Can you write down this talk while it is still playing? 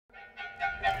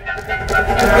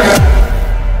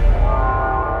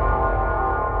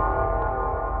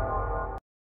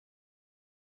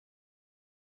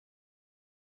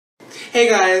Hey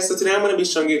guys, so today I'm going to be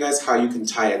showing you guys how you can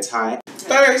tie a tie.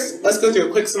 First, let's go through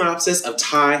a quick synopsis of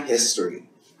tie history.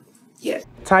 Yeah.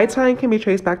 Tie tying can be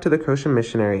traced back to the Clipchamp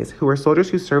missionaries, who were soldiers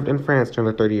who served in France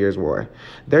during the 30 Years' War.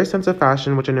 Their sense of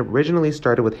fashion, which originally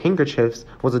started with handkerchiefs,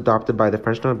 was adopted by the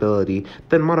French nobility,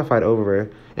 then modified over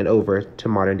and over to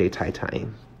modern-day tie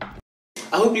tying.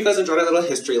 I hope you guys enjoyed our little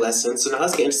history lesson, so now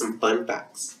let's get into some fun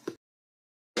facts.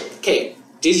 Okay,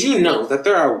 did you know that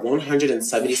there are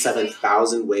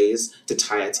 177,000 ways to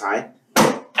tie a tie?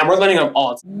 And we're learning them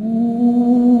all.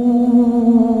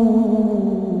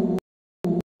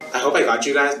 I hope I got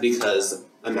you guys because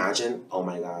imagine, oh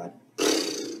my god.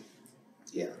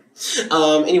 Yeah.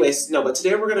 Anyways, no, but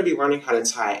today we're going to be learning how to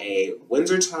tie a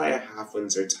Windsor tie, a half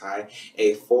Windsor tie,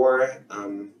 a 4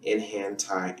 in-hand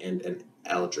tie, and an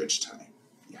Eldridge tie.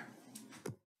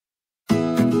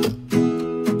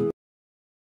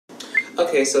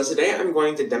 Okay, so today I'm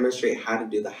going to demonstrate how to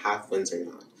do the half Windsor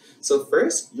knot. So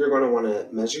first, you're going to want to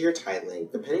measure your tie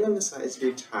length. Depending on the size of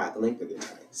your tie, the length of your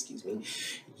tie, excuse me,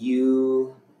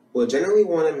 you will generally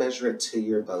want to measure it to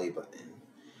your belly button.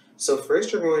 So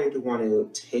first, you're going to want to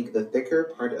take the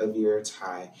thicker part of your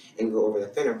tie and go over the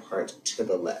thinner part to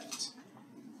the left.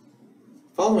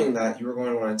 Following that, you're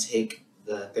going to want to take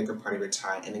the thicker part of your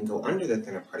tie and then go under the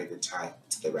thinner part of your tie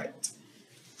to the right.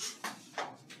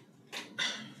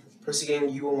 Proceeding,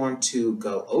 you will want to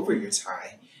go over your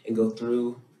tie and go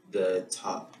through the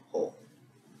top hole.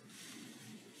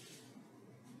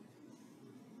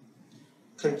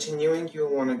 Continuing, you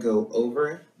will want to go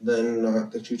over the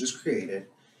knot that you just created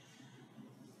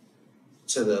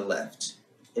to the left.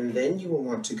 And then you will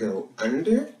want to go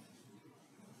under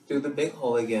through the big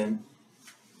hole again.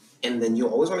 And then you'll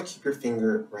always want to keep your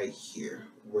finger right here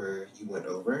where you went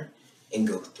over and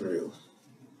go through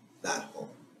that hole.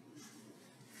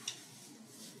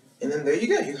 And then there you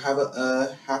go, you have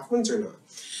a half Windsor knot.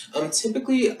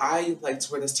 Typically, I like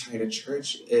to wear this tie to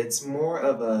church. It's more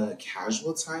of a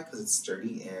casual tie because it's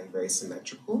sturdy and very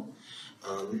symmetrical.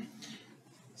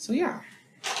 So yeah.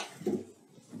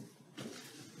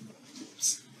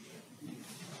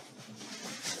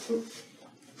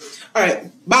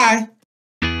 Alright, bye!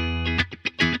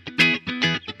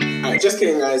 Alright, just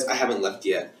kidding guys, I haven't left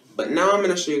yet. But now I'm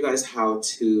going to show you guys how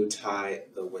to tie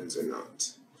the Windsor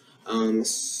knot.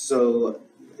 So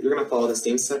you're going to follow the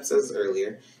same steps as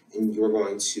earlier, and you're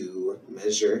going to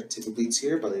measure typically to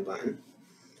your belly button.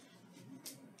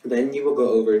 Then you will go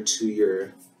over to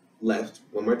your left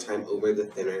one more time over the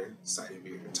thinner side of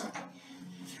your tie.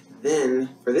 Then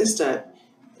for this step,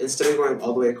 instead of going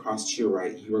all the way across to your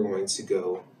right, you are going to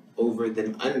go over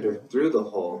then under through the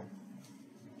hole.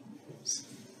 Oops.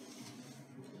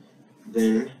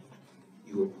 Then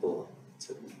you will pull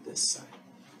to this side.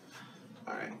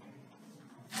 Alright.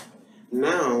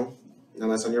 Now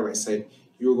that's on your right side,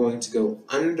 you're going to go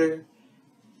under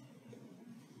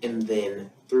and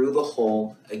then through the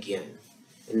hole again.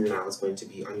 And now it's going to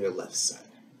be on your left side.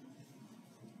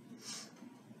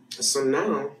 So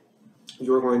now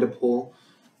you're going to pull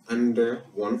under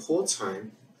one full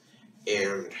time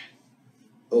and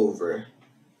over.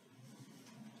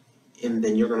 And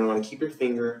then you're going to want to keep your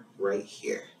finger right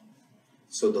here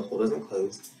so the hole doesn't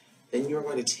close. Then you're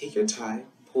going to take your tie,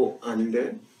 pull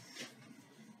under,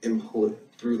 and pull it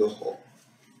through the hole.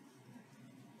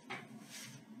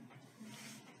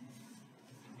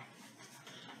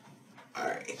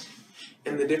 Alright,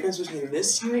 and the difference between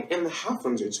this tie and the half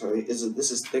Windsor tie is that this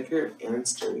is thicker and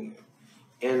sturdier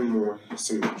and more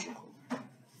symmetrical.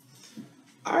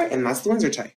 Alright, and that's the Windsor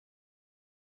tie.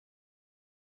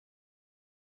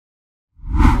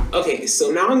 Okay,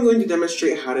 so now I'm going to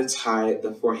demonstrate how to tie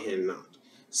the forehand knot.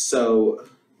 So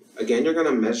again, you're going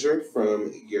to measure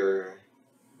from your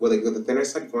the thinner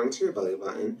side going to your belly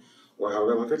button, or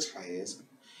however long your tie is,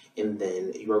 and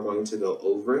then you are going to go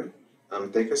over,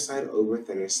 thicker side over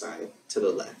thinner side to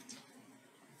the left.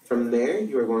 From there,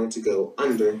 you are going to go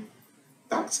under,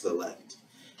 back to the left.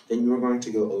 Then you are going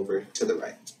to go over to the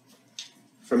right.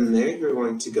 From there, you're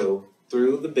going to go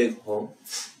through the big hole,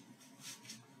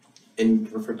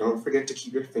 and don't forget to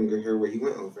keep your finger here where you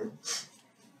went over,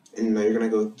 and now you're going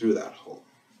to go through that hole.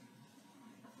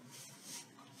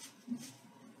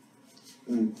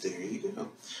 There you go.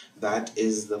 That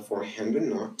is the four-handed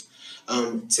knot.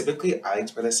 Typically, I like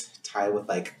to wear this tie with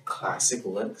like classic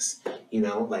looks. You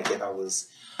know, like if I was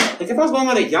going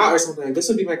on a yacht or something, like, this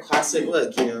would be my classic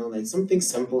look. You know, like something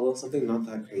simple, something not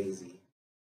that crazy.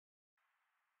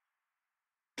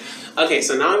 Okay,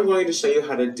 so now I'm going to show you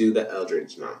how to do the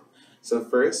Eldridge knot. So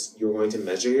first, you're going to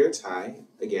measure your tie.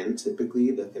 Again,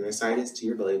 typically the thinner side is to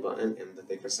your belly button and the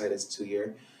thicker side is to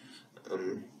your,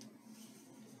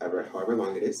 however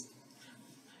long it is.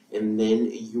 And then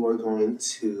you are going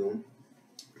to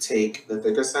take the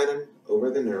thicker side over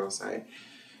the narrow side.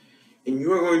 And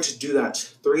you are going to do that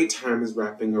 3 times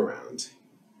wrapping around.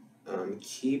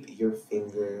 Keep your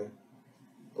finger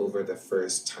over the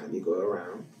first time you go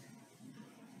around.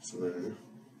 So then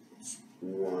it's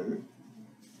 1,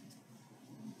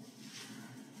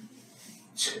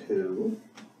 2,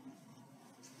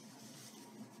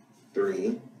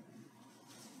 3.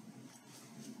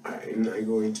 And I'm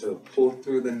going to pull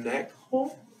through the neck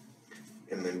hole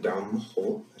and then down the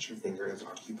hole that your finger is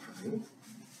occupying.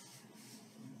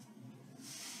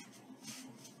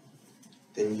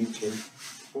 Then you can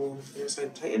pull your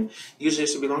side tighten. Usually it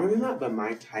should be longer than that, but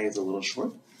my tie is a little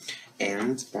short.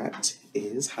 And that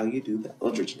is how you do the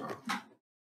Eldridge knot.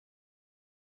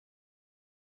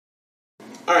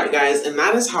 Alright guys, and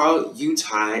that is how you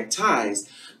tie ties.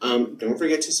 Don't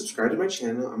forget to subscribe to my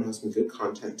channel. I'm going to have some good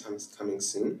content coming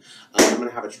soon. I'm going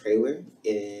to have a trailer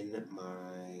in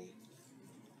my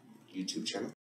YouTube channel.